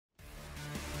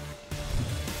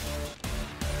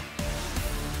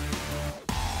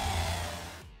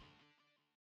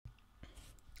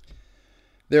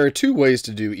There are two ways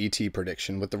to do ET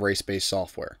prediction with the RaceBase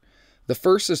software. The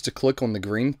first is to click on the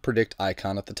green Predict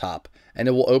icon at the top, and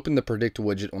it will open the Predict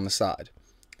widget on the side.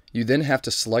 You then have to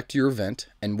select your event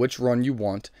and which run you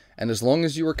want, and as long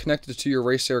as you are connected to your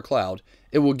RaceAir cloud,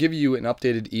 it will give you an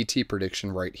updated ET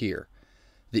prediction right here.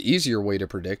 The easier way to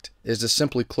predict is to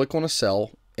simply click on a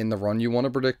cell in the run you want to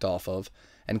predict off of,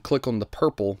 and click on the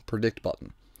purple Predict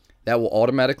button. That will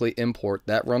automatically import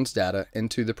that run's data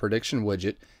into the prediction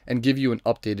widget and give you an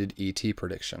updated ET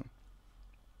prediction.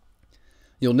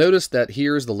 You'll notice that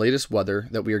here is the latest weather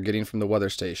that we are getting from the weather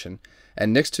station,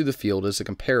 and next to the field is a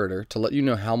comparator to let you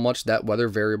know how much that weather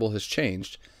variable has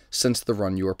changed since the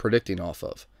run you are predicting off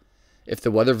of. If the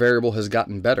weather variable has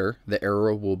gotten better, the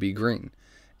arrow will be green,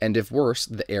 and if worse,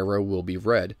 the arrow will be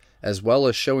red, as well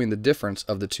as showing the difference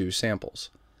of the two samples.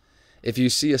 If you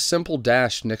see a simple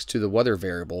dash next to the weather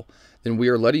variable, then we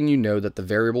are letting you know that the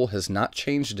variable has not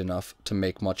changed enough to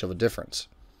make much of a difference.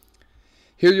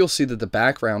 Here you'll see that the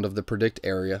background of the predict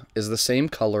area is the same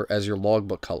color as your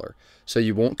logbook color, so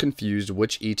you won't confuse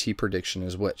which ET prediction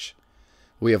is which.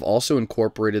 We have also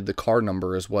incorporated the car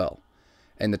number as well.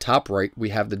 In the top right, we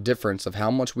have the difference of how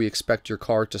much we expect your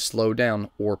car to slow down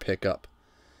or pick up.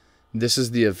 This is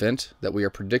the event that we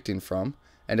are predicting from,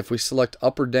 and if we select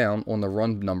up or down on the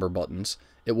run number buttons,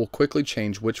 it will quickly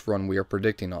change which run we are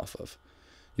predicting off of.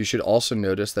 You should also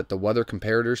notice that the weather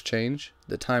comparators change,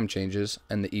 the time changes,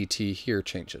 and the ET here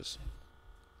changes.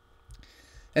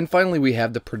 And finally, we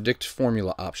have the predict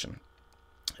formula option.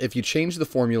 If you change the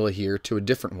formula here to a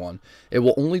different one, it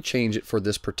will only change it for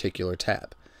this particular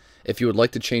tab. If you would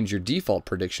like to change your default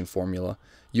prediction formula,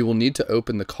 you will need to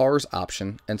open the cars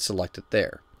option and select it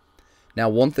there. Now,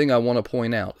 one thing I want to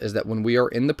point out is that when we are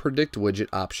in the Predict widget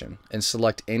option and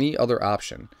select any other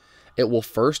option, it will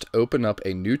first open up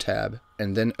a new tab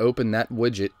and then open that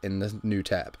widget in the new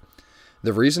tab.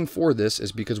 The reason for this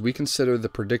is because we consider the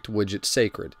Predict widget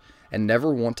sacred and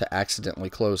never want to accidentally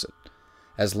close it.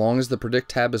 As long as the Predict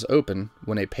tab is open,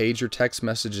 when a page or text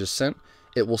message is sent,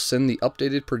 it will send the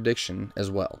updated prediction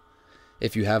as well.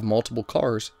 If you have multiple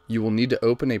cars, you will need to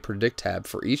open a Predict tab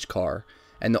for each car,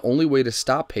 and the only way to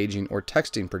stop paging or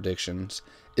texting predictions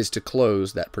is to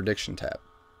close that prediction tab.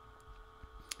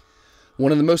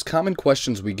 One of the most common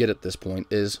questions we get at this point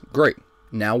is, great,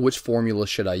 now which formula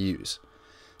should I use?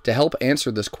 To help answer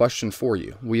this question for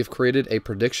you, we have created a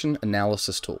prediction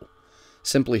analysis tool.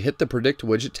 Simply hit the Predict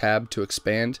widget tab to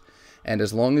expand, and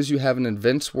as long as you have an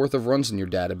event's worth of runs in your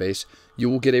database, you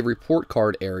will get a report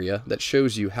card area that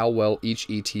shows you how well each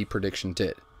ET prediction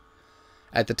did.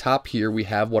 At the top here we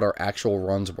have what our actual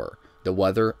runs were, the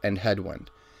weather and headwind.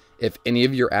 If any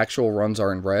of your actual runs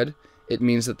are in red, it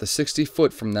means that the 60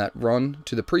 foot from that run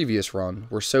to the previous run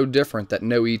were so different that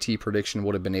no ET prediction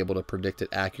would have been able to predict it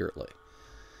accurately.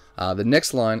 The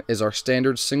next line is our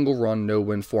standard single run no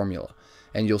win formula,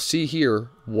 and you'll see here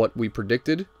what we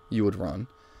predicted you would run,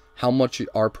 how much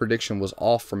our prediction was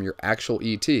off from your actual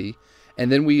ET, and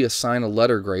then we assign a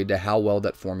letter grade to how well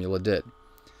that formula did.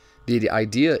 The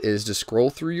idea is to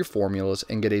scroll through your formulas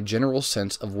and get a general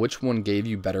sense of which one gave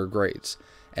you better grades,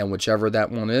 and whichever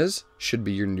that one is should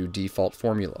be your new default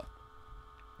formula.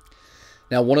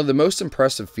 Now, one of the most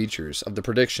impressive features of the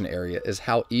prediction area is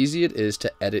how easy it is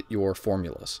to edit your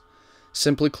formulas.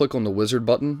 Simply click on the wizard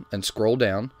button and scroll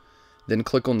down, then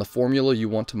click on the formula you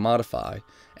want to modify,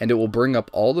 and it will bring up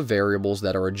all the variables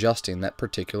that are adjusting that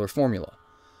particular formula.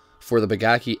 For the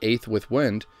Bagaki 8th with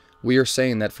wind, we are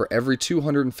saying that for every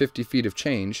 250 feet of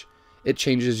change, it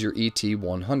changes your ET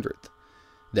 100th.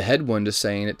 The headwind is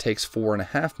saying it takes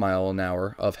 4.5 miles an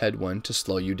hour of headwind to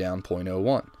slow you down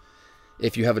 0.01.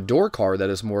 If you have a door car that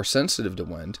is more sensitive to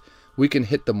wind, we can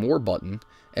hit the More button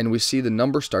and we see the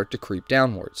number start to creep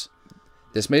downwards.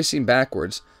 This may seem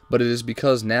backwards, but it is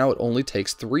because now it only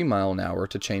takes 3 miles an hour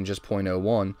to change us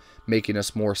 0.01, making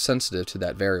us more sensitive to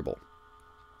that variable.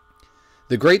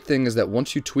 The great thing is that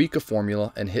once you tweak a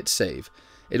formula and hit save,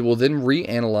 it will then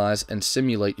reanalyze and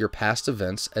simulate your past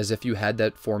events as if you had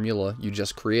that formula you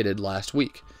just created last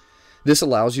week. This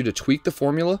allows you to tweak the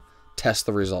formula, test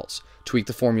the results. Tweak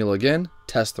the formula again,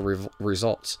 test the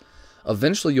results.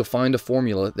 Eventually you'll find a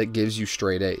formula that gives you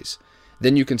straight A's.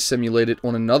 Then you can simulate it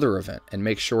on another event and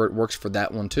make sure it works for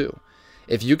that one too.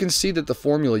 If you can see that the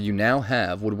formula you now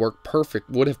have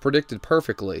would have predicted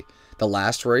perfectly the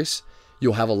last race,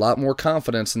 you'll have a lot more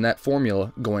confidence in that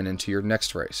formula going into your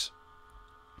next race.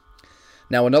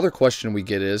 Now, another question we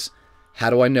get is,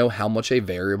 how do I know how much a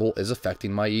variable is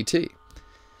affecting my ET?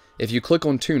 If you click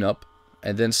on Tune Up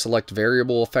and then select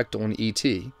Variable Effect on ET,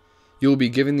 you will be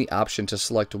given the option to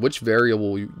select which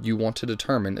variable you want to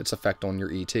determine its effect on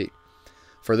your ET.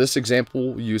 For this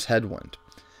example, we'll use headwind.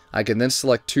 I can then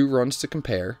select 2 runs to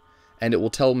compare, and it will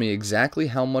tell me exactly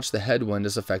how much the headwind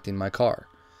is affecting my car.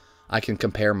 I can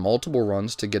compare multiple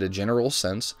runs to get a general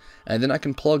sense, and then I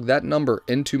can plug that number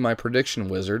into my prediction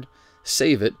wizard,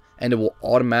 save it, and it will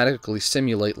automatically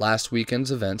simulate last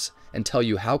weekend's events and tell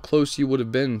you how close you would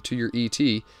have been to your ET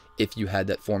if you had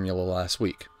that formula last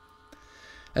week.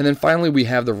 And then finally, we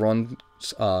have the runs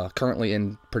currently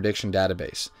in prediction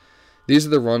database. These are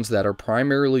the runs that are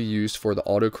primarily used for the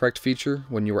autocorrect feature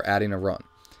when you are adding a run.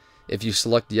 If you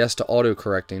select yes to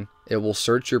autocorrecting, it will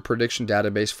search your prediction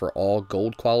database for all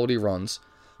gold quality runs,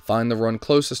 find the run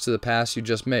closest to the pass you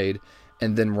just made,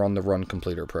 and then run the run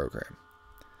completer program.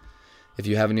 If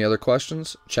you have any other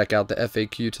questions, check out the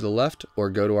FAQ to the left or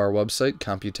go to our website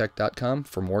computech.com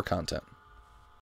for more content.